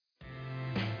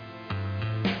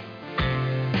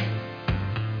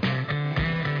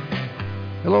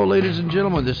Hello, ladies and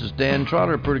gentlemen. This is Dan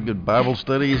Trotter, Pretty Good Bible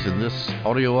Studies. In this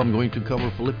audio, I'm going to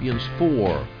cover Philippians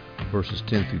 4, verses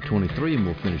 10 through 23, and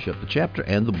we'll finish up the chapter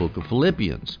and the book of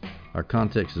Philippians. Our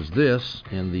context is this.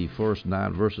 In the first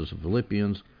 9 verses of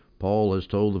Philippians, Paul has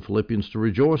told the Philippians to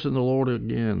rejoice in the Lord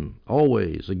again,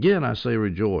 always. Again, I say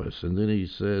rejoice. And then he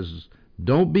says,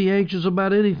 don't be anxious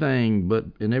about anything, but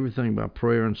in everything by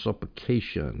prayer and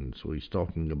supplication. So he's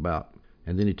talking about,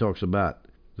 and then he talks about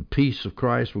the peace of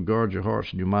Christ will guard your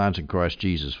hearts and your minds in Christ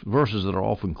Jesus. Verses that are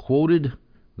often quoted,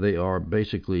 they are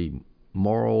basically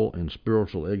moral and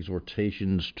spiritual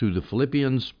exhortations to the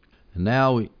Philippians. And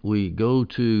now we go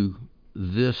to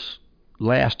this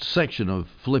last section of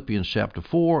Philippians chapter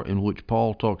 4, in which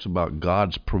Paul talks about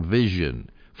God's provision,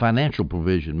 financial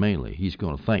provision mainly. He's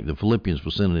going to thank the Philippians for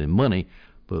sending him money,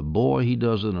 but boy, he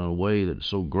does it in a way that's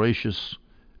so gracious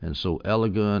and so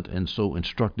elegant and so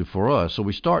instructive for us. So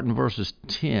we start in verse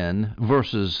 10,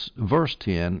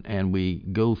 and we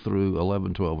go through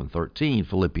 11, 12, and 13,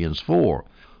 Philippians 4.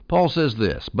 Paul says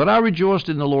this, "But I rejoiced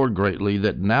in the Lord greatly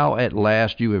that now at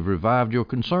last you have revived your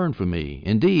concern for me.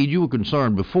 Indeed, you were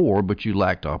concerned before, but you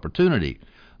lacked opportunity.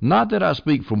 Not that I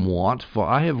speak from want, for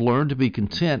I have learned to be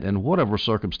content in whatever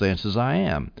circumstances I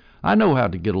am. I know how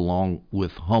to get along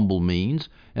with humble means,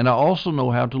 and I also know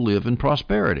how to live in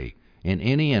prosperity. In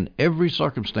any and every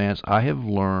circumstance I have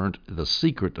learned the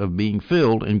secret of being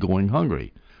filled and going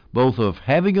hungry, both of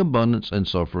having abundance and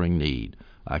suffering need.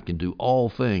 I can do all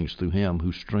things through him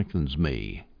who strengthens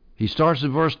me." He starts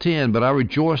in verse 10, "But I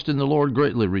rejoiced in the Lord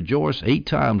greatly." Rejoice 8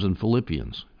 times in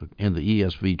Philippians, in the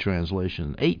ESV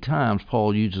translation. 8 times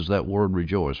Paul uses that word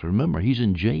rejoice. Remember, he's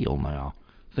in jail now,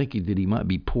 thinking that he might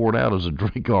be poured out as a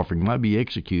drink offering, might be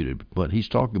executed. But he's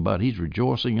talking about he's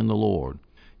rejoicing in the Lord.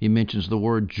 He mentions the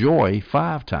word joy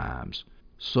 5 times.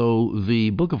 So the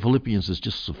book of Philippians is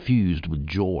just suffused with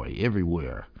joy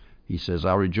everywhere. He says,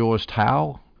 I rejoiced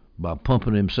how? By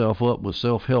pumping himself up with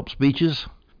self-help speeches?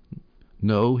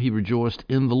 No, he rejoiced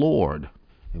in the Lord.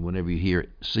 And whenever you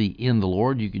see in the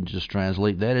Lord, you can just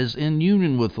translate that as in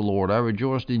union with the Lord. I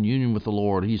rejoiced in union with the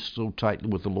Lord. He's so tight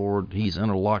with the Lord. He's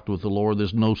interlocked with the Lord.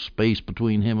 There's no space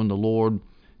between him and the Lord.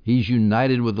 He's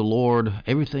united with the Lord.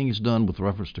 Everything is done with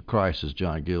reference to Christ, as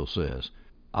John Gill says.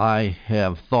 I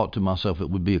have thought to myself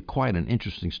it would be quite an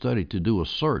interesting study to do a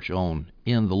search on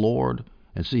in the Lord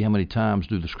and see how many times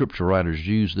do the scripture writers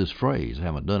use this phrase. I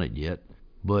haven't done it yet,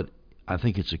 but I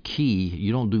think it's a key.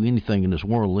 You don't do anything in this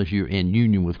world unless you're in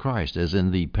union with Christ, as in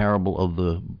the parable of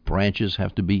the branches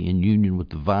have to be in union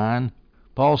with the vine.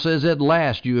 Paul says, at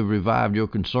last you have revived your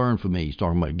concern for me. He's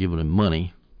talking about giving him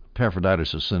money.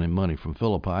 Epaphroditus has sent him money from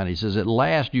Philippi, and he says, at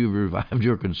last you have revived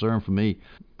your concern for me.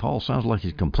 Paul sounds like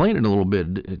he's complaining a little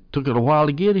bit. It took it a while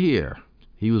to get here.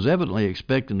 He was evidently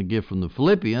expecting a gift from the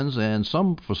Philippians, and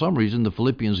for some reason the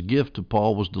Philippians' gift to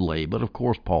Paul was delayed. But of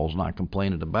course Paul's not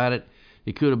complaining about it.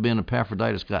 It could have been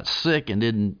Epaphroditus got sick and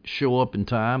didn't show up in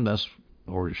time,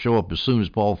 or show up as soon as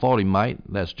Paul thought he might.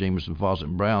 That's Jameson, Fawcett,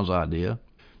 and Brown's idea.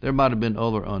 There might have been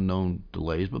other unknown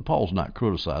delays, but Paul's not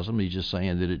criticizing him. He's just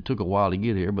saying that it took a while to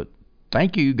get here, but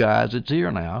thank you guys, it's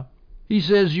here now. He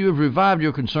says, you have revived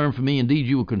your concern for me. Indeed,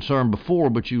 you were concerned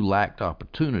before, but you lacked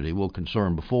opportunity. Well,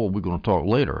 concerned before, we're going to talk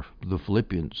later,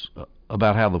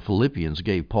 about how the Philippians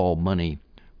gave Paul money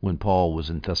when Paul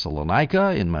was in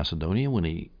Thessalonica, in Macedonia, when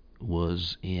he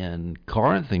was in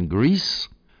Corinth, in Greece,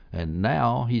 and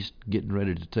now he's getting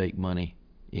ready to take money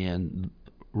in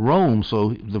Rome. So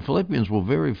the Philippians were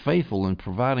very faithful in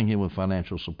providing him with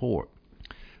financial support.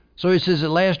 So he says, at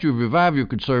last you have revived your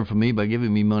concern for me by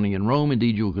giving me money in Rome.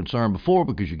 Indeed, you were concerned before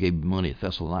because you gave me money at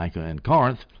Thessalonica and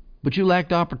Corinth, but you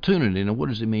lacked opportunity. Now, what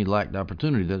does it mean, lacked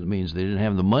opportunity? Does it mean they didn't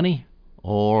have the money,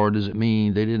 or does it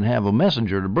mean they didn't have a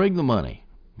messenger to bring the money?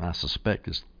 I suspect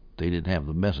they didn't have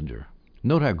the messenger.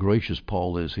 Note how gracious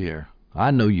Paul is here.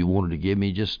 I know you wanted to give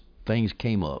me, just things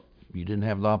came up. You didn't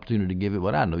have the opportunity to give it,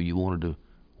 but I know you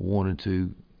wanted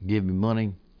to give me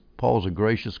money. Paul's a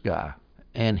gracious guy.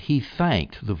 And he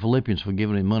thanked the Philippians for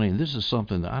giving him money. And this is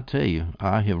something that I tell you,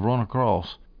 I have run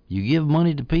across. You give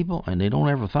money to people and they don't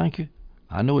ever thank you.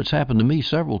 I know it's happened to me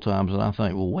several times, and I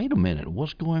think, well, wait a minute,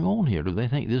 what's going on here? Do they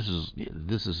think this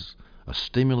is a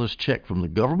stimulus check from the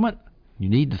government? You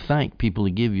need to thank people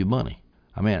who give you money.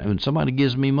 I mean, when somebody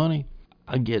gives me money,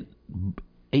 I get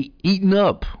eaten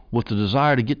up with the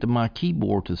desire to get to my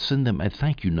keyboard to send them a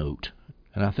thank you note.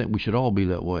 And I think we should all be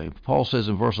that way. Paul says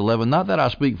in verse 11, not that I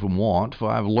speak from want, for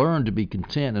I have learned to be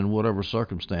content in whatever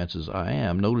circumstances I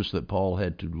am. Notice that Paul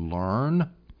had to learn.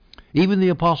 Even the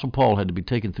Apostle Paul had to be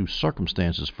taken through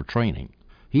circumstances for training.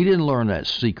 He didn't learn that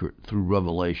secret through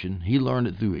revelation. He learned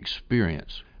it through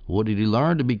experience. What did he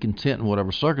learn? To be content in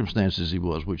whatever circumstances he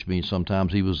was, which means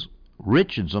sometimes he was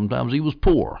rich and sometimes he was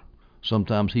poor.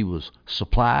 Sometimes he was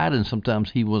supplied and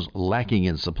sometimes he was lacking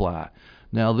in supply.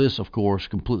 Now this, of course,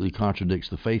 completely contradicts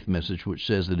the faith message, which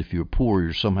says that if you're poor,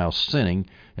 you're somehow sinning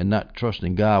and not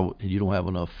trusting God, and you don't have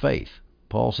enough faith.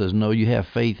 Paul says, no, you have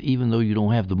faith even though you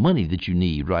don't have the money that you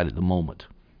need right at the moment.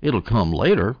 It'll come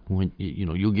later when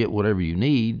you'll get whatever you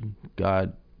need.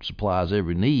 God supplies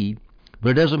every need, but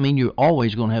it doesn't mean you're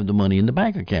always going to have the money in the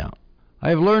bank account. I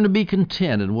have learned to be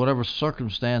content in whatever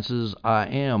circumstances I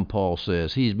am, Paul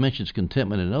says. He mentions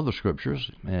contentment in other scriptures,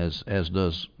 as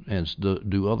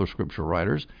do other scripture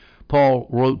writers. Paul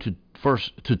wrote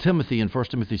to Timothy in 1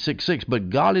 Timothy 6:6,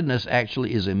 but godliness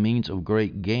actually is a means of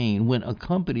great gain when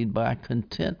accompanied by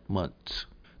contentment.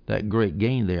 That great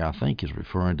gain there, I think, is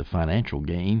referring to financial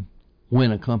gain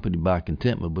when accompanied by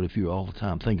contentment. But if you're all the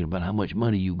time thinking about how much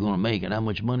money you're going to make and how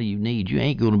much money you need, you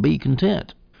ain't going to be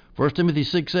content. 1 Timothy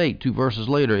 6:8, 2 verses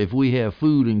later, if we have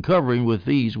food and covering, with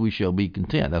these we shall be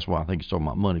content. That's why I think it's talking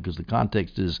about money, because the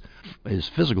context is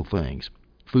physical things.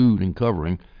 Food and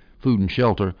covering, food and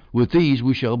shelter. With these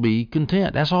we shall be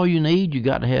content. That's all you need. You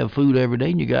got to have food every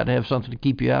day, and you got to have something to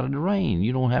keep you out of the rain.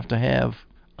 You don't have to have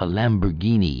a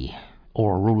Lamborghini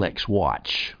or a Rolex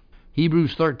watch.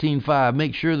 Hebrews 13:5,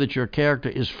 make sure that your character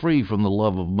is free from the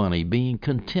love of money, being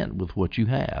content with what you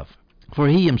have. For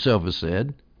he himself has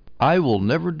said, I will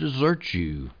never desert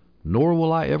you, nor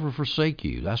will I ever forsake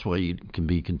you. That's why you can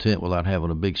be content without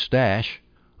having a big stash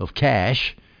of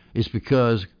cash. It's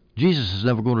because Jesus is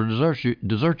never going to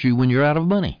desert you when you're out of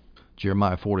money.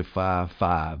 Jeremiah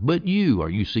 45:5. But are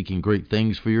you seeking great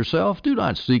things for yourself? Do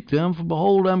not seek them, for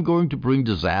behold, I'm going to bring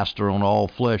disaster on all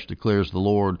flesh, declares the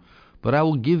Lord. But I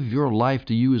will give your life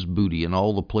to you as booty in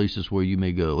all the places where you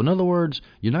may go. In other words,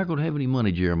 you're not going to have any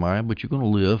money, Jeremiah, but you're going to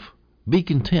live. Be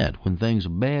content when things are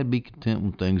bad. Be content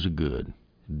when things are good.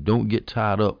 Don't get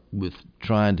tied up with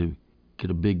trying to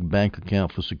get a big bank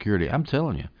account for security. I'm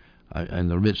telling you, in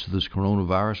the midst of this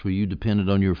coronavirus, were you dependent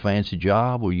on your fancy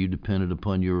job, or you dependent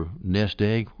upon your nest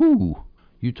egg?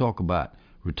 You talk about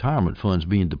retirement funds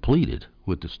being depleted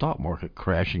with the stock market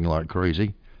crashing like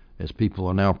crazy, as people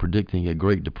are now predicting a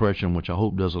Great Depression, which I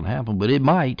hope doesn't happen, but it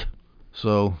might.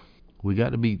 So we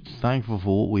got to be thankful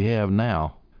for what we have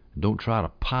now. Don't try to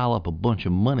pile up a bunch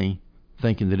of money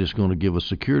thinking that it's going to give us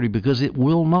security, because it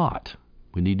will not.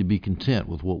 We need to be content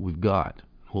with what we've got,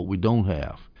 what we don't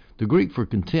have. The Greek for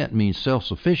content means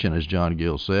self-sufficient, as John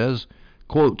Gill says.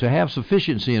 Quote, to have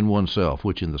sufficiency in oneself,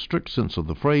 which in the strict sense of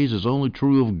the phrase is only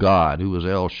true of God, who is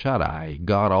El Shaddai,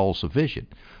 God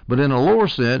all-sufficient, but in a lower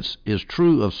sense is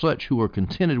true of such who are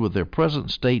contented with their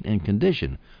present state and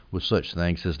condition, with such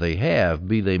things as they have,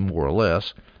 be they more or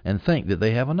less, and think that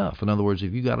they have enough. In other words,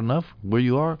 if you got enough where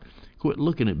you are, quit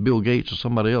looking at Bill Gates or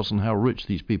somebody else and how rich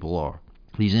these people are.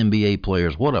 These NBA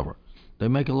players, whatever. They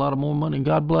make a lot of more money, and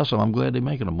God bless them. I'm glad they're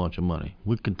making a bunch of money.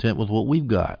 We're content with what we've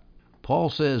got. Paul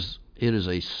says it is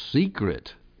a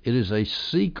secret. It is a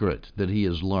secret that he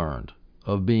has learned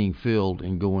of being filled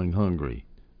and going hungry.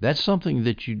 That's something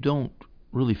that you don't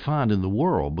really find in the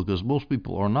world, because most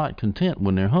people are not content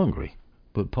when they're hungry.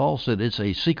 But Paul said it's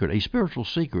a secret, a spiritual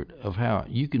secret of how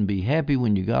you can be happy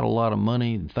when you got a lot of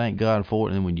money and thank God for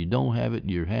it, and when you don't have it,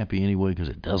 you're happy anyway because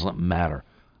it doesn't matter.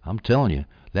 I'm telling you,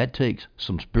 that takes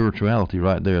some spirituality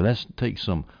right there. That takes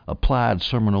some applied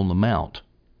Sermon on the Mount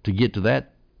to get to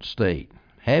that state.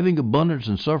 Having abundance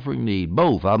and suffering need,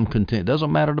 both, I'm content.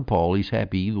 Doesn't matter to Paul. He's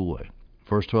happy either way.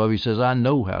 Verse 12, he says, I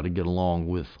know how to get along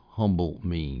with humble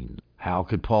means. How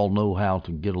could Paul know how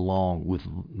to get along with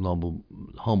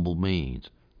humble means?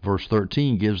 Verse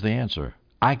 13 gives the answer.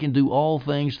 I can do all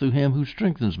things through him who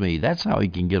strengthens me. That's how he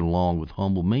can get along with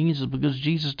humble means, is because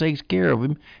Jesus takes care of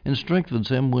him and strengthens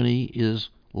him when he is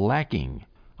lacking.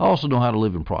 I also know how to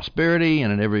live in prosperity,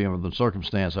 and in every other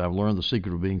circumstance I've learned the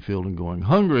secret of being filled and going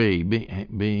hungry,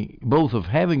 being both of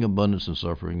having abundance and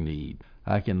suffering need.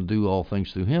 I can do all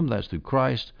things through him, that's through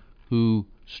Christ, who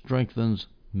strengthens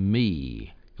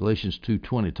me. Galatians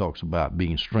 2:20 talks about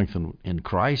being strengthened in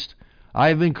Christ. I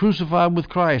have been crucified with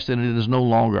Christ, and it is no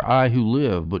longer I who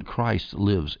live, but Christ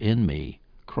lives in me.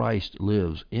 Christ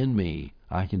lives in me.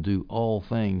 I can do all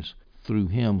things through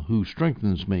him who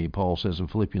strengthens me, Paul says in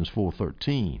Philippians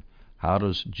 4:13. How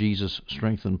does Jesus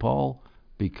strengthen Paul?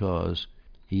 Because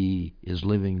he is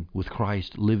living with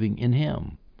Christ, living in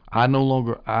him.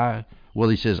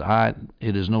 He says,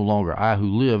 it is no longer I who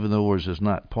live. In other words, it's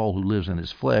not Paul who lives in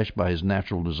his flesh by his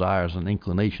natural desires and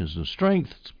inclinations and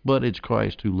strengths, but it's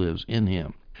Christ who lives in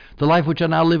him. The life which I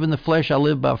now live in the flesh, I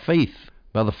live by faith,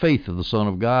 by the faith of the Son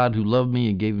of God, who loved me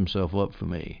and gave himself up for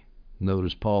me.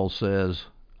 Notice Paul says,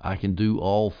 I can do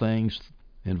all things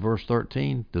In verse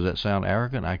 13, does that sound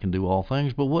arrogant? I can do all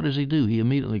things. But what does he do? He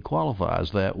immediately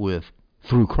qualifies that with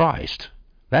through Christ.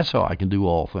 That's how I can do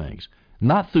all things.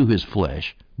 Not through his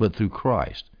flesh, but through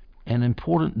Christ. An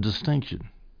important distinction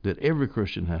that every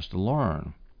Christian has to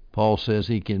learn. Paul says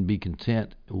he can be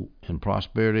content in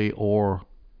prosperity, or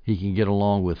he can get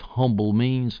along with humble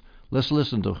means. Let's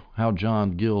listen to how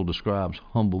John Gill describes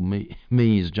humble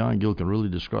means. John Gill can really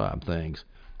describe things.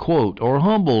 Quote, or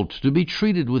humbled, to be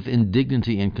treated with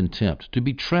indignity and contempt, to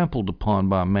be trampled upon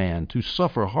by man, to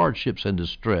suffer hardships and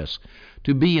distress,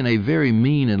 to be in a very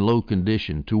mean and low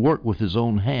condition, to work with his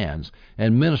own hands,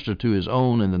 and minister to his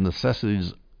own and the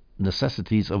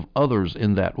necessities of others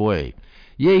in that way.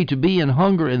 Yea, to be in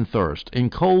hunger and thirst,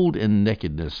 in cold and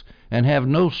nakedness, and have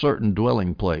no certain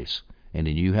dwelling place. And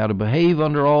he knew how to behave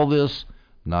under all this,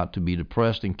 not to be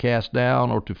depressed and cast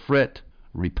down, or to fret,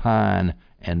 repine,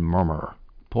 and murmur.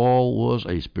 Paul was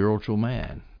a spiritual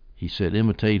man. He said,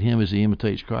 imitate him as he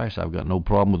imitates Christ. I've got no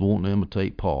problem with wanting to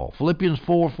imitate Paul. Philippians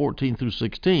 4:14 through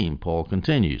 16, Paul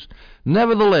continues,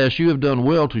 nevertheless, you have done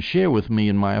well to share with me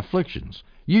in my afflictions.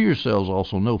 You yourselves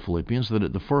also know, Philippians, that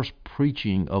at the first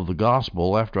preaching of the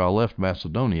gospel after I left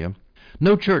Macedonia,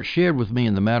 no church shared with me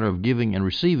in the matter of giving and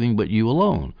receiving but you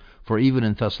alone. For even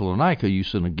in Thessalonica you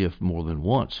sent a gift more than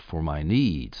once for my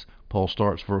needs. Paul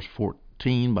starts verse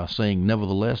 14 by saying,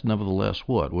 nevertheless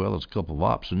what? Well, there's a couple of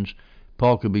options.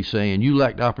 Paul could be saying, you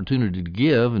lacked opportunity to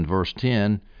give. In verse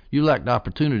 10, you lacked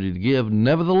opportunity to give.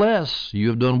 Nevertheless, you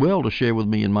have done well to share with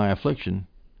me in my affliction.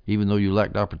 Even though you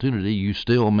lacked opportunity, you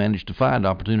still managed to find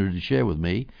opportunity to share with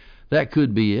me. That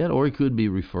could be it, or he could be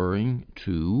referring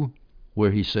to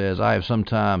where he says, I have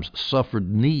sometimes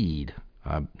suffered need.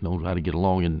 I know how to get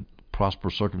along in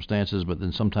prosperous circumstances, but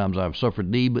then sometimes I've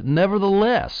suffered need. But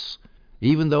nevertheless,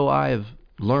 even though I have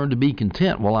learned to be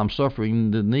content while I'm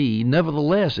suffering the need,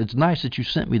 nevertheless, it's nice that you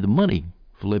sent me the money,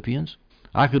 Philippians.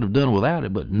 I could have done without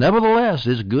it, but nevertheless,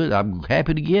 it's good. I'm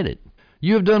happy to get it.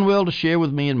 You have done well to share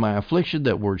with me in my affliction.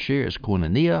 That word share is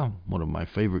koinonia, one of my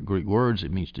favorite Greek words.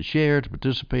 It means to share, to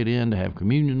participate in, to have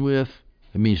communion with.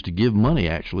 It means to give money,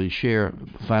 actually, share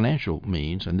financial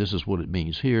means, and this is what it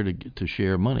means here, to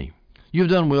share money. You have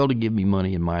done well to give me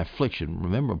money in my affliction.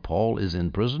 Remember, Paul is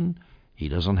in prison. He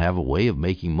doesn't have a way of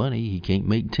making money. He can't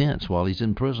make tents while he's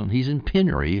in prison. He's in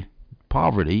penury,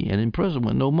 poverty, and in prison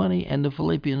with no money, and the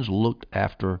Philippians looked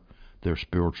after their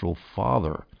spiritual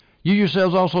father. You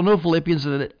yourselves also know, Philippians,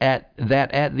 that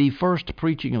at the first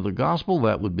preaching of the gospel,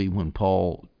 that would be when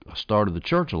Paul started the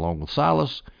church along with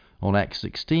Silas on Acts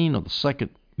 16, on the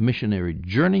second missionary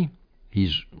journey.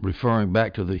 He's referring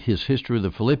back to his history of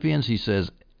the Philippians. He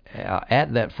says,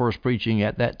 at that first preaching,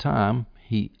 at that time,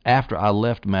 after I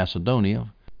left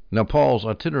Macedonia. Now, Paul's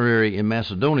itinerary in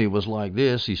Macedonia was like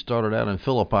this. He started out in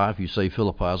Philippi. If you say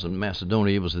Philippi is in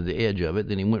Macedonia, it was at the edge of it.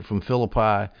 Then he went from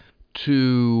Philippi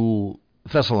to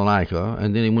Thessalonica,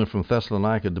 and then he went from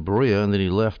Thessalonica to Berea, and then he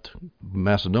left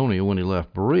Macedonia when he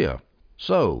left Berea.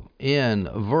 So, in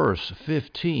verse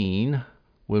 15,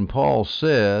 when Paul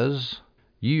says,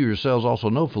 you yourselves also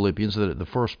know, Philippians, that at the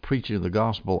first preaching of the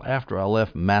gospel after I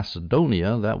left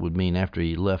Macedonia, that would mean after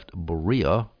he left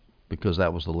Berea, because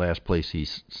that was the last place he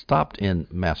stopped in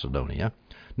Macedonia,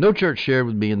 no church shared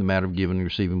with me in the matter of giving and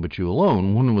receiving but you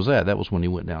alone. When was that? That was when he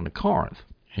went down to Corinth,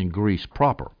 in Greece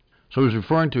proper. So he's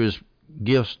referring to his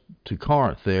gifts to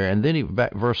Corinth there, and then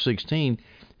verse 16,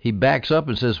 he backs up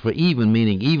and says, for even,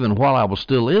 meaning even while I was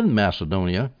still in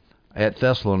Macedonia, at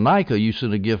Thessalonica, you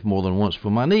sent a gift more than once for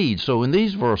my needs. So in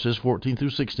these verses, 14 through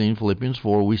 16, Philippians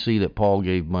 4, we see that Paul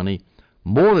gave money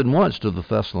more than once to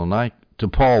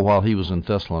Paul while he was in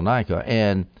Thessalonica,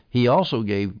 and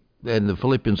the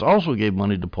Philippians also gave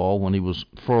money to Paul when he was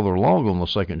further along on the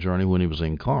second journey when he was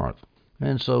in Corinth.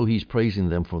 And so he's praising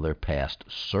them for their past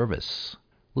service.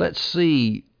 Let's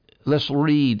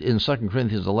read in 2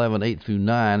 Corinthians 11, 8 through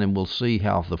 9, and we'll see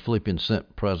how the Philippians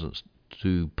sent presents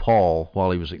to Paul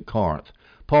while he was at Corinth.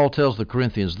 Paul tells the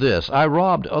Corinthians this, I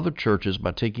robbed other churches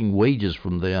by taking wages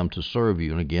from them to serve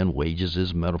you. And again, wages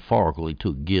is metaphorical. He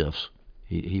took gifts.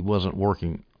 He wasn't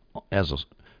working as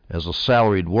a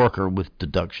salaried worker with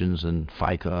deductions and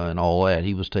FICA and all that.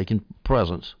 He was taking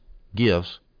presents,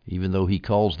 gifts, even though he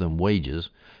calls them wages.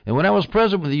 And when I was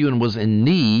present with you and was in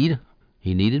need,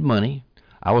 he needed money,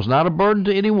 I was not a burden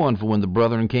to anyone, for when the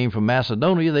brethren came from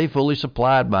Macedonia, they fully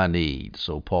supplied my needs.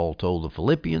 So Paul told the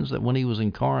Philippians that when he was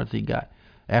in Corinth,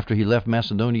 after he left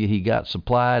Macedonia, he got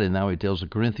supplied, and now he tells the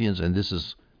Corinthians, and this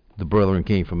is the brethren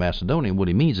came from Macedonia. What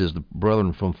he means is the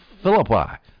brethren from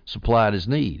Philippi supplied his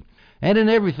need. And in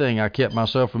everything I kept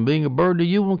myself from being a burden to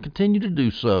you and will continue to do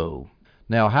so.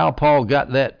 Now, how Paul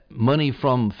got that money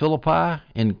from Philippi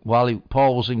while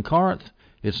Paul was in Corinth,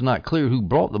 It's not clear who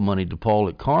brought the money to Paul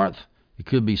at Corinth. It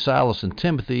could be Silas and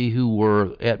Timothy, who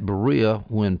were at Berea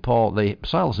when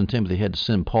Silas and Timothy had to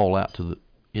send Paul out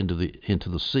into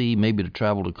the sea, maybe to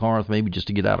travel to Corinth, maybe just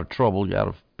to get out of trouble, out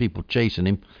of people chasing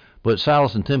him. But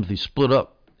Silas and Timothy split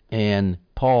up, and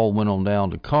Paul went on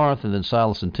down to Corinth, and then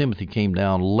Silas and Timothy came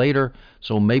down later.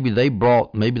 So maybe they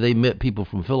met people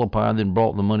from Philippi and then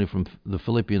brought the money from the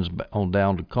Philippians on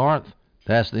down to Corinth.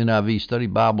 That's the NIV Study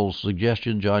Bible's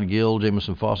suggestion. John Gill,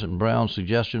 Jamison, Fawcett, and Brown's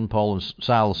suggestion. Paul and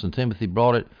Silas and Timothy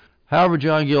brought it. However,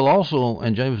 John Gill also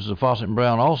and Jamison, Fawcett, and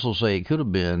Brown also say it could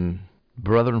have been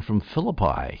brethren from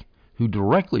Philippi who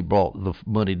directly brought the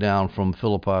money down from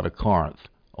Philippi to Corinth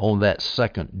on that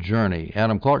second journey.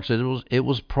 Adam Clark said it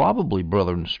was probably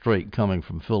brethren straight coming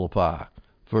from Philippi.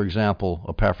 For example,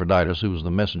 Epaphroditus, who was the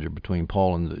messenger between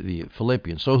Paul and the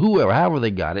Philippians. So however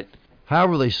they got it,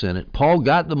 however they sent it, Paul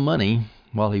got the money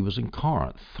while he was in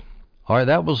Corinth. All right,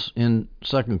 that was in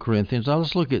 2 Corinthians. Now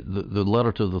let's look at the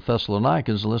letter to the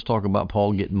Thessalonians, and let's talk about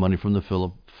Paul getting money from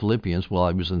the Philippians while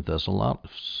he was in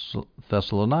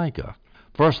Thessalonica.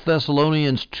 1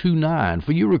 Thessalonians 2:9.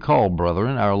 For you recall,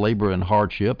 brethren, our labor and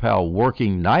hardship, how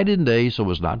working night and day so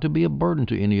as not to be a burden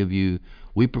to any of you,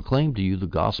 we proclaim to you the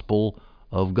gospel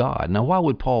of God. Now, why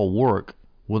would Paul work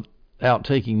without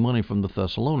taking money from the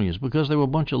Thessalonians? Because there were a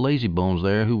bunch of lazy bones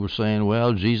there who were saying,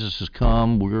 well, Jesus has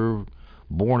come, we're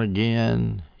born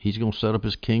again, he's going to set up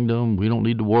his kingdom, we don't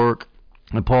need to work.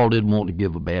 And Paul didn't want to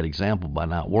give a bad example by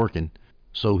not working.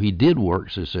 So he did work.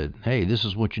 So he said, hey, this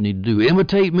is what you need to do.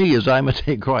 Imitate me as I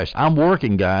imitate Christ. I'm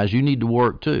working, guys. You need to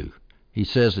work too. He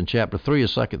says in chapter 3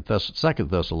 of 2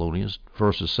 Thessalonians,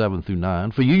 verses 7 through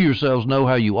 9, for you yourselves know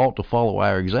how you ought to follow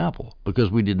our example,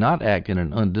 because we did not act in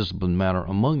an undisciplined manner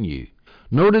among you.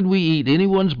 Nor did we eat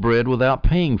anyone's bread without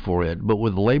paying for it, but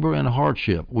with labor and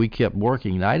hardship we kept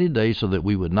working night and day so that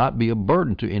we would not be a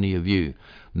burden to any of you,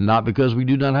 not because we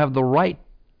do not have the right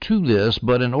to this,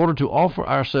 but in order to offer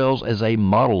ourselves as a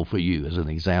model for you, as an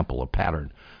example, a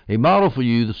pattern, a model for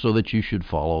you so that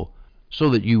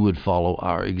you would follow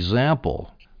our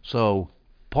example. So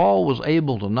Paul was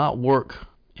able to not work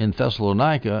in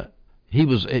Thessalonica. He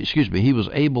was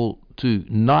able to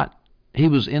not, he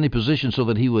was in a position so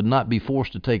that he would not be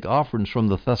forced to take offerings from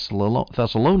the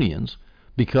Thessalonians,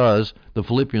 because the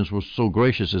Philippians were so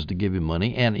gracious as to give him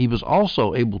money, and he was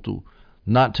also able to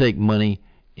not take money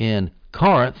in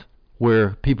Corinth,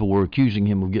 where people were accusing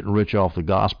him of getting rich off the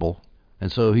gospel. And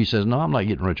so he says, no, I'm not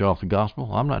getting rich off the gospel.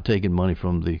 I'm not taking money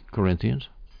from the Corinthians.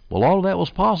 Well, all of that was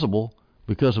possible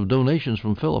because of donations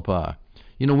from Philippi.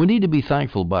 You know, we need to be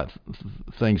thankful about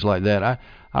things like that.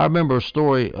 I remember a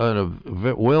story at a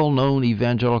well-known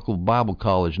evangelical Bible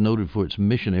college noted for its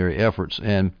missionary efforts,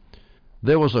 and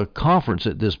there was a conference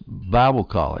at this Bible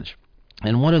college,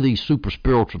 and one of these super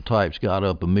spiritual types got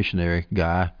up, a missionary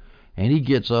guy, and he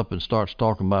gets up and starts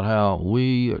talking about how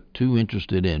we are too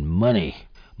interested in money.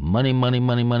 Money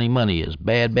is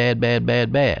bad.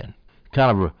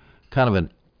 Kind of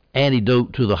an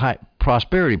antidote to the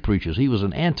prosperity preachers. He was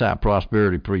an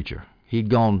anti-prosperity preacher. He'd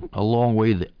gone a long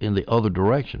way in the other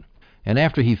direction. And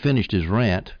after he finished his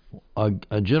rant,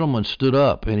 a gentleman stood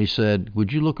up and he said,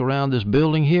 would you look around this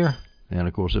building here? And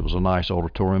of course it was a nice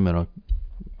auditorium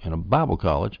in a Bible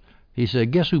college. He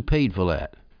said, guess who paid for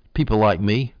that? People like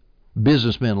me.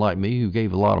 Businessmen like me who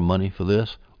gave a lot of money for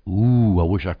this. Ooh, I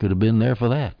wish I could have been there for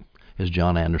that. As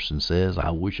John Anderson says, I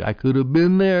wish I could have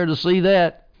been there to see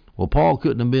that. Well, Paul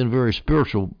couldn't have been very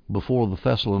spiritual before the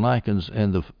Thessalonians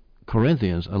and the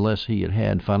Corinthians unless he had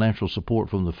had financial support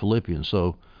from the Philippians.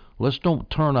 So let's don't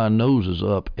turn our noses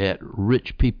up at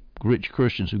rich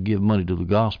Christians who give money to the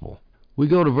gospel. We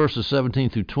go to verses 17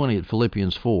 through 20 at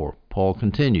Philippians 4. Paul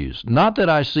continues, not that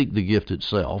I seek the gift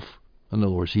itself. In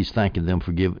other words, he's thanking them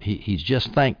for giving. He's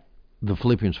just thanked the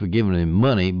Philippians for giving him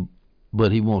money,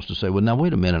 but he wants to say, well, now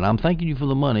wait a minute. I'm thanking you for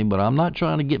the money, but I'm not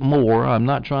trying to get more. I'm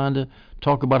not trying to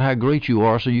talk about how great you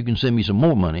are so you can send me some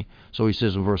more money. So he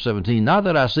says in verse 17, not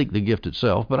that I seek the gift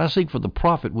itself, but I seek for the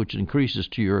profit which increases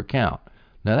to your account.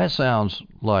 Now that sounds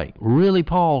like, really,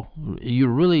 Paul, you're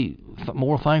really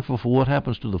more thankful for what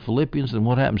happens to the Philippians than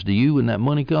what happens to you when that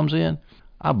money comes in?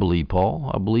 I believe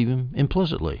Paul. I believe him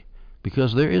implicitly.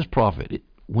 Because there is profit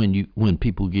when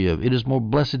people give. It is more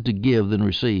blessed to give than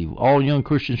receive. All young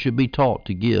Christians should be taught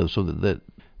to give so that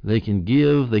they can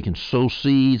give, they can sow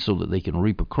seeds, so that they can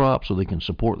reap a crop, so they can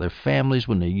support their families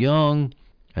when they're young,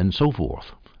 and so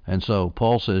forth. And so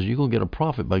Paul says, you're going to get a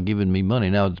profit by giving me money.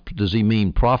 Now, does he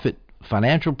mean profit,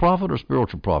 financial profit, or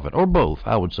spiritual profit? Or both?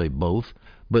 I would say both.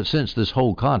 But since this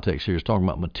whole context here is talking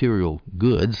about material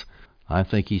goods, I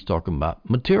think he's talking about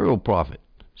material profit.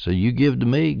 So you give to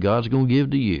me, God's going to give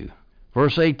to you.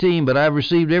 Verse 18, but I've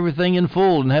received everything in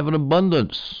full and have an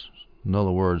abundance. In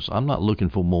other words, I'm not looking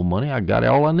for more money. I got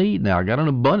all I need now. I got an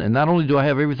abundance. And not only do I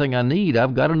have everything I need,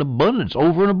 I've got an abundance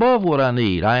over and above what I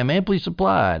need. I am amply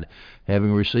supplied,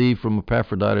 having received from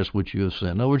Epaphroditus which you have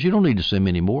sent. In other words, you don't need to send me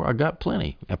any more. I got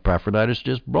plenty. Epaphroditus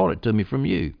just brought it to me from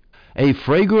you. A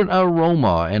fragrant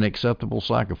aroma, an acceptable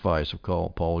sacrifice.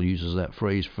 Paul uses that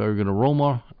phrase, fragrant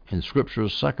aroma. In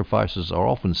scriptures, sacrifices are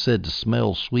often said to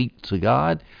smell sweet to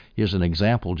God. Here's an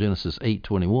example, Genesis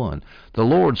 8:21. The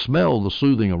Lord smelled the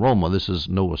soothing aroma. This is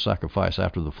Noah's sacrifice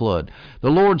after the flood. The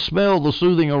Lord smelled the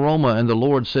soothing aroma, and the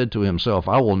Lord said to himself,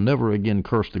 I will never again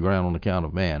curse the ground on account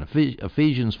of man.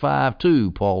 Ephesians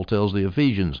 5:2, Paul tells the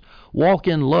Ephesians, walk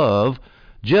in love,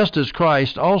 just as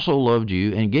Christ also loved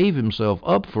you and gave himself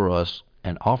up for us,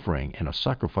 an offering and a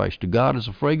sacrifice to God as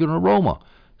a fragrant aroma.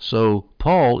 So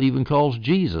Paul even calls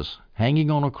Jesus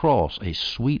hanging on a cross a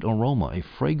sweet aroma, a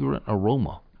fragrant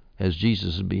aroma, as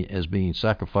Jesus is being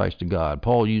sacrificed to God.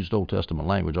 Paul used Old Testament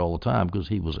language all the time because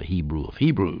he was a Hebrew of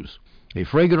Hebrews. A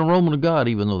fragrant aroma to God,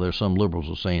 even though there's some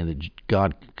liberals are saying that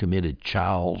God committed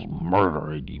child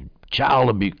murder, child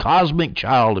abuse, cosmic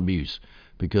child abuse,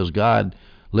 because God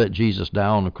let Jesus die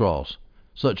on the cross.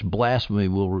 Such blasphemy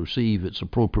will receive its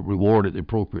appropriate reward at the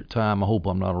appropriate time. I hope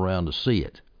I'm not around to see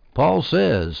it. Paul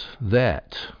says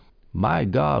that my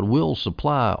God will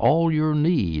supply all your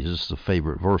needs. This is the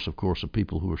favorite verse, of course, of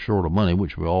people who are short of money,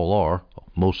 which we all are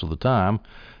most of the time.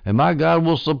 And my God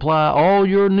will supply all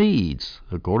your needs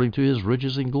according to his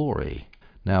riches and glory.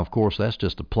 Now, of course, that's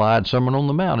just applied Sermon on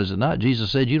the Mount, is it not?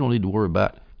 Jesus said you don't need to worry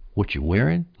about what you're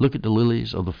wearing. Look at the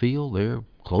lilies of the field. They're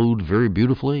clothed very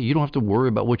beautifully. You don't have to worry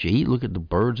about what you eat. Look at the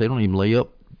birds. They don't even lay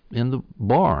up in the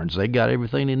barns. They got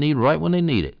everything they need right when they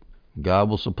need it. God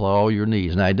will supply all your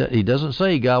needs. Now, he doesn't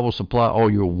say God will supply all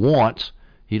your wants.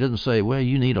 He doesn't say, well,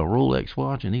 you need a Rolex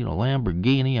watch, you need a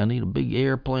Lamborghini, I need a big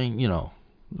airplane,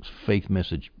 faith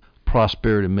message,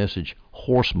 prosperity message,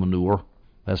 horse manure.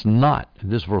 That's not.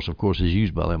 This verse, of course, is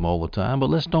used by them all the time, but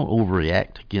let's don't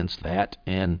overreact against that.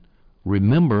 And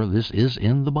remember, this is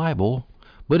in the Bible.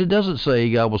 But it doesn't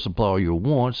say God will supply all your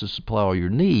wants, it's supply all your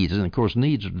needs. And, of course,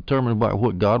 needs are determined by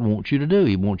what God wants you to do.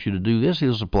 He wants you to do this,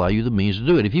 he'll supply you the means to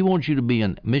do it. If he wants you to be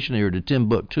a missionary to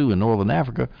Timbuktu in northern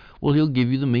Africa, well, he'll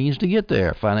give you the means to get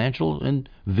there, financial and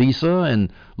visa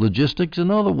and logistics and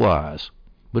otherwise.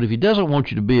 But if he doesn't want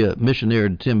you to be a missionary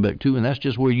to Timbuktu and that's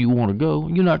just where you want to go,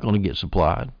 you're not going to get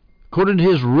supplied. According to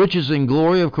his riches in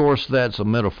glory, of course, that's a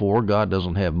metaphor. God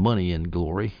doesn't have money in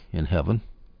glory in heaven,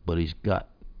 but he's got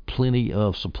plenty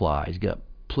of supply. He's got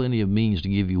plenty of means to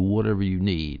give you whatever you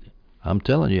need. I'm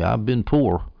telling you, I've been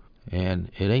poor, and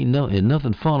it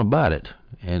nothing fun about it.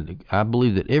 And I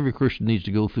believe that every Christian needs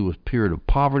to go through a period of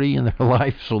poverty in their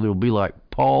life, so they'll be like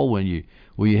Paul where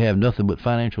you have nothing but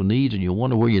financial needs and you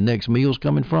wonder where your next meal's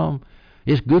coming from.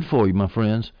 It's good for you, my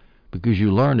friends, because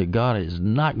you learn that God is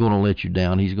not going to let you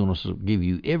down. He's going to give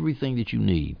you everything that you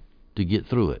need to get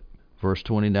through it. Verse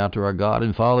 20, now to our God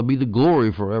and Father be the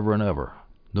glory forever and ever.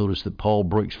 Notice that Paul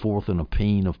breaks forth in a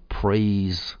paean of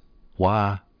praise.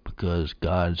 Why? Because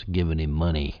God's given him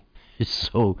money.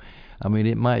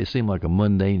 It might seem like a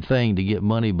mundane thing to get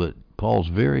money, but Paul's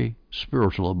very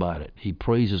spiritual about it. He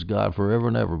praises God forever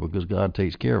and ever because God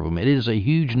takes care of him. It is a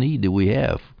huge need that we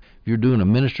have. If you're doing a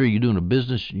ministry, you're doing a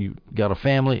business, you got a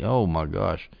family, oh my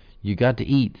gosh, you got to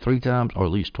eat 3 times, or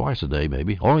at least twice a day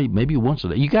maybe, or maybe once a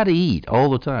day. You got to eat all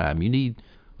the time. You need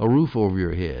a roof over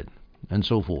your head, and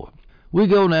so forth. We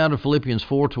go now to Philippians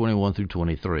 4:21 through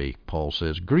 23. Paul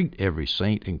says, greet every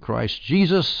saint in Christ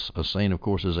Jesus. A saint, of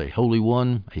course, is a holy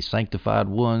one, a sanctified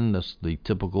one. That's the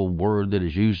typical word that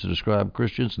is used to describe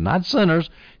Christians, not sinners.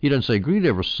 He doesn't say greet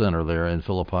every sinner there in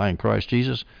Philippi in Christ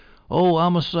Jesus. Oh,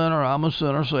 I'm a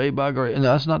sinner saved by grace. And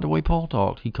that's not the way Paul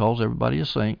talked. He calls everybody a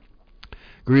saint.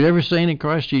 Greet every saint in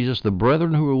Christ Jesus. The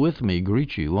brethren who are with me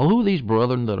greet you. Well, who are these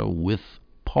brethren that are with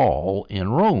Paul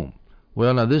in Rome?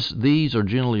 Well, now these are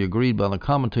generally agreed by the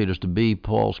commentators to be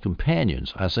Paul's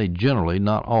companions. I say generally,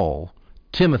 not all.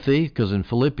 Timothy, because in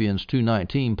Philippians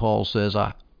 2:19, Paul says,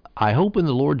 I hope in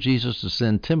the Lord Jesus to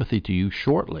send Timothy to you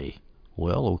shortly.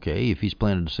 Well, okay, if he's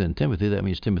planning to send Timothy, that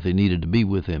means Timothy needed to be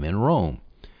with him in Rome.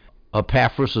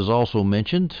 Epaphras is also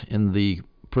mentioned in the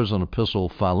prison epistle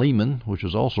Philemon, which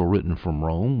was also written from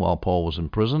Rome while Paul was in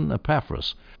prison.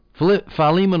 Epaphras.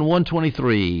 Philemon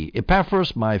 1:23,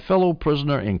 Epaphras, my fellow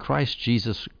prisoner in Christ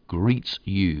Jesus, greets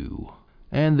you.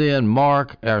 And then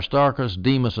Mark, Aristarchus,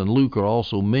 Demas, and Luke are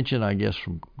also mentioned, I guess,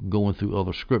 from going through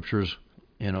other scriptures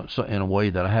in a way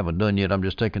that I haven't done yet. I'm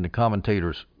just taking the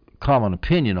commentators' common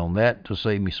opinion on that to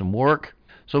save me some work.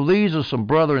 So these are some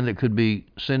brethren that could be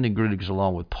sending greetings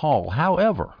along with Paul.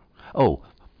 However,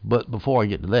 But before I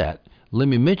get to that, let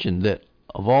me mention that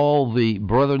of all the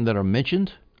brethren that are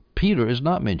mentioned, Peter is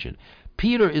not mentioned.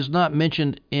 Peter is not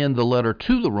mentioned in the letter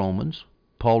to the Romans.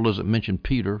 Paul doesn't mention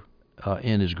Peter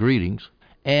in his greetings.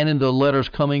 And in the letters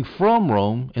coming from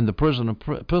Rome, in the prison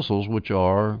epistles, which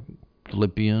are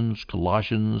Philippians,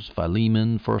 Colossians,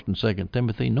 Philemon, 1st and 2nd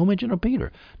Timothy, no mention of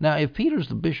Peter. Now, if Peter's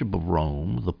the Bishop of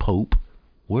Rome, the Pope,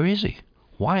 where is he?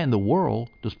 Why in the world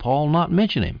does Paul not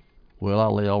mention him? Well,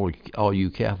 I'll lay all you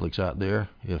Catholics out there,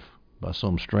 if by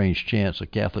some strange chance a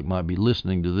Catholic might be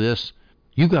listening to this,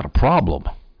 you got a problem.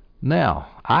 Now,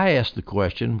 I ask the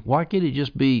question, why can't it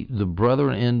just be the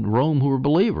brethren in Rome who are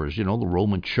believers? You know, the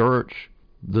Roman Church,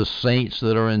 the saints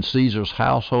that are in Caesar's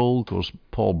household, because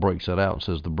Paul breaks that out and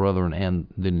says the brethren, and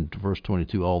then in verse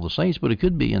 22, all the saints, but it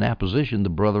could be in apposition, the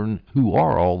brethren who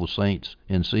are all the saints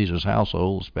in Caesar's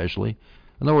household, especially.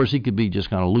 In other words, he could be just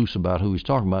kind of loose about who he's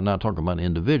talking about, not talking about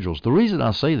individuals. The reason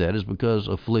I say that is because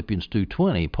of Philippians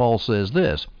 2:20. Paul says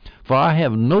this, "For I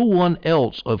have no one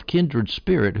else of kindred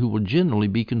spirit who will genuinely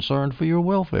be concerned for your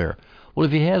welfare." Well,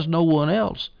 if he has no one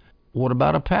else, what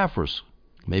about Epaphras?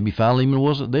 Maybe Philemon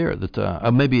wasn't there at the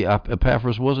time. Maybe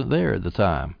Epaphras wasn't there at the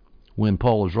time when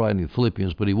Paul was writing the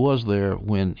Philippians, but he was there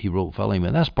when he wrote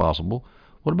Philemon. That's possible.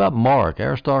 What about Mark,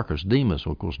 Aristarchus, Demas?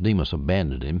 Well, of course, Demas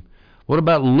abandoned him. What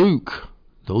about Luke?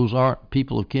 Those aren't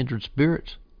people of kindred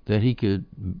spirits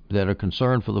that are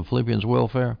concerned for the Philippians'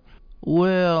 welfare?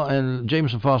 Well, and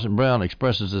Jameson, Fawcett, Brown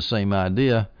expresses the same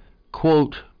idea.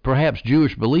 Quote, "Perhaps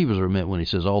Jewish believers are meant when he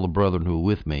says, all the brethren who are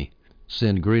with me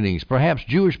send greetings." Perhaps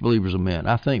Jewish believers are meant.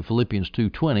 I think Philippians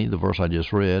 2:20, the verse I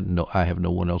just read, "No, I have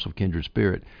no one else of kindred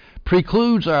spirit,"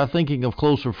 precludes our thinking of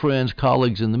closer friends,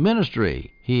 colleagues in the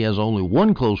ministry. He has only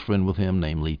one close friend with him,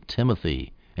 namely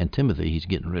Timothy. And Timothy he's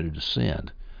getting ready to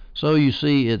send. So you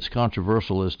see, it's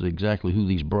controversial as to exactly who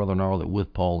these brethren are that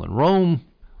with Paul in Rome.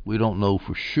 We don't know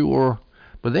for sure.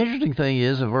 But the interesting thing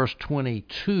is, in verse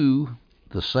 22,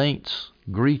 the saints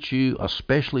greet you,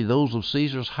 especially those of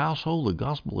Caesar's household. The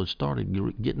gospel has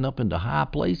started getting up into high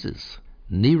places.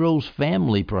 Nero's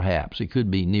family, perhaps. It could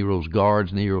be Nero's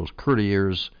guards, Nero's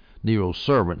courtiers, Nero's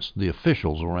servants, the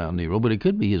officials around Nero, but it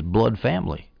could be his blood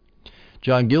family.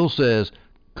 John Gill says,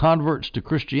 converts to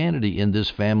Christianity in this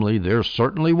family there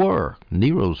certainly were.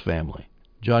 Nero's family.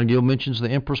 John Gill mentions the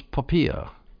Empress Poppaea.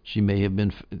 She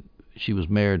was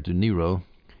married to Nero.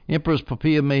 Empress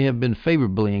Poppaea may have been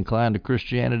favorably inclined to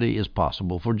Christianity as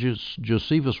possible, for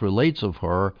Josephus relates of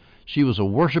her, she was a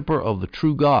worshipper of the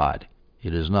true God.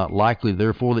 It is not likely,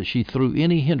 therefore, that she threw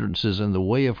any hindrances in the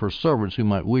way of her servants who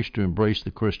might wish to embrace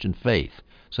the Christian faith.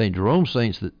 St. Jerome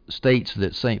states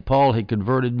that St. Paul had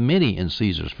converted many in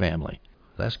Caesar's family.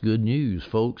 That's good news,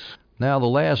 folks. Now, the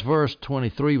last verse,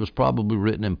 23, was probably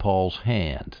written in Paul's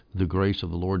hand. The grace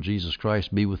of the Lord Jesus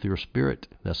Christ be with your spirit.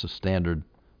 That's a standard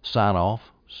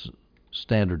sign-off,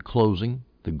 standard closing.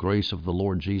 The grace of the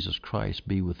Lord Jesus Christ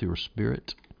be with your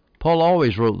spirit. Paul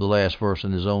always wrote the last verse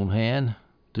in his own hand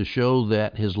to show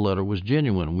that his letter was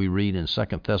genuine. We read in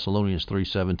 2 Thessalonians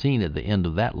 3:17, at the end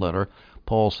of that letter,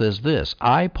 Paul says this,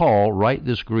 "I, Paul, write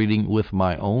this greeting with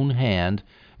my own hand,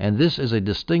 and this is a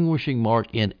distinguishing mark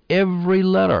in every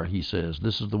letter," he says.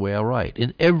 This is the way I write.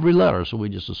 In every letter, so we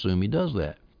just assume he does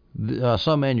that.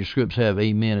 Some manuscripts have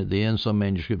amen at the end. Some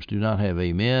manuscripts do not have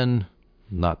amen.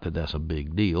 Not that that's a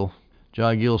big deal.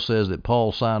 John Gill says that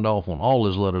Paul signed off on all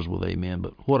his letters with amen,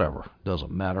 but whatever.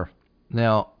 Doesn't matter.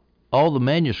 Now, all the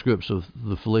manuscripts of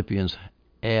the Philippians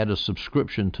add a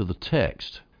subscription to the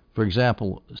text. For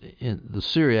example, in the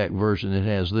Syriac version, it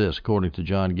has this, according to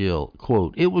John Gill,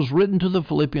 quote, "It was written to the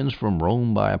Philippians from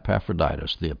Rome by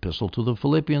Epaphroditus." The epistle to the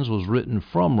Philippians was written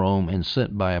from Rome and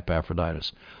sent by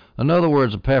Epaphroditus. In other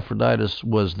words, Epaphroditus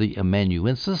was the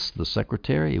amanuensis, the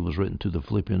secretary. It was written to the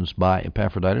Philippians by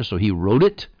Epaphroditus, so he wrote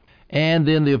it. And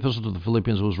then the epistle to the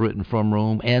Philippians was written from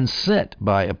Rome and sent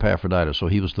by Epaphroditus, so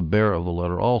he was the bearer of the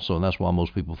letter also, and that's why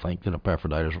most people think that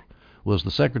Epaphroditus was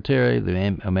the secretary,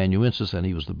 the amanuensis, and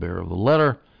he was the bearer of the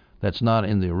letter. That's not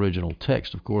in the original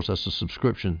text, of course. That's a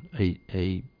subscription,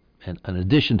 an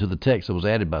addition to the text that was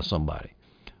added by somebody.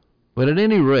 But at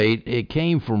any rate, it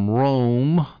came from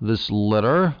Rome, this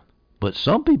letter. But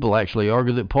some people actually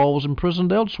argue that Paul was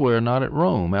imprisoned elsewhere, not at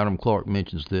Rome. Adam Clark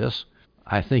mentions this.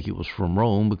 I think it was from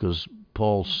Rome because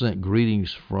Paul sent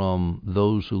greetings from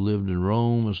those who lived in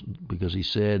Rome, because he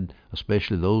said,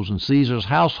 especially those in Caesar's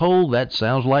household. That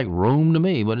sounds like Rome to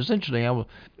me. But it's interesting. I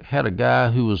had a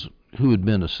guy who had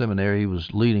been to seminary. He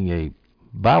was leading a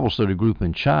Bible study group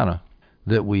in China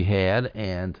that we had,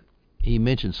 and he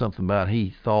mentioned something about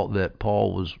he thought that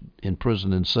Paul was in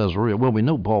prison in Caesarea. Well, we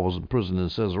know Paul was in prison in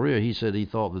Caesarea. He said he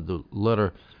thought that the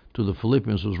letter to the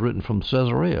Philippians was written from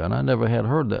Caesarea, and I never had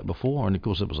heard that before, and of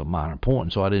course it was a minor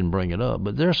point, so I didn't bring it up.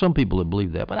 But there are some people that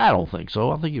believe that, but I don't think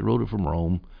so. I think he wrote it from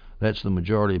Rome. That's the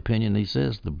majority opinion. He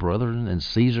says, the brethren in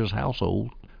Caesar's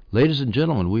household. Ladies and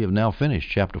gentlemen, we have now finished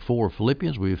chapter 4 of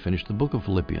Philippians. We have finished the book of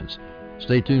Philippians.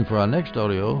 Stay tuned for our next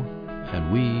audio,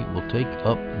 and we will take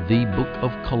up the book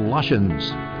of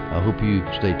Colossians. I hope you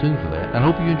stay tuned for that, and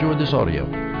I hope you enjoyed this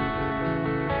audio.